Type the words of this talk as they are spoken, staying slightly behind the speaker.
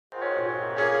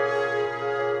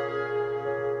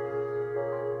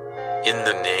In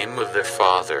the name of the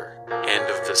Father, and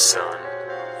of the Son,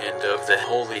 and of the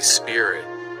Holy Spirit.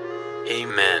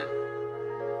 Amen.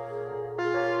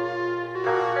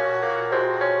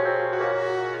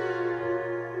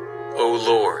 O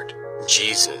Lord,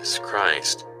 Jesus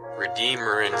Christ,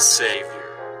 Redeemer and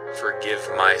Savior, forgive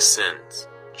my sins,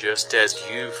 just as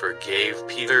you forgave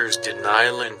Peter's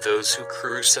denial and those who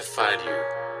crucified you.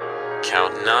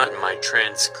 Count not my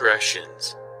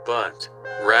transgressions, but,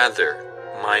 rather,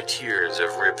 my tears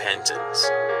of repentance.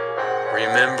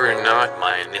 Remember not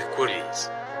my iniquities,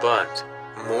 but,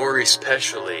 more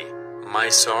especially, my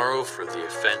sorrow for the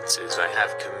offenses I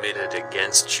have committed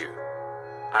against you.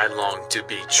 I long to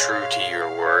be true to your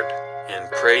word, and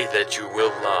pray that you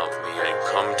will love me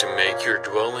and come to make your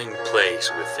dwelling place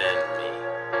within me.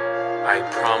 I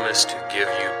promise to give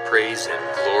you praise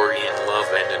and glory in love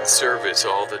and in service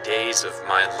all the days of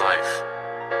my life.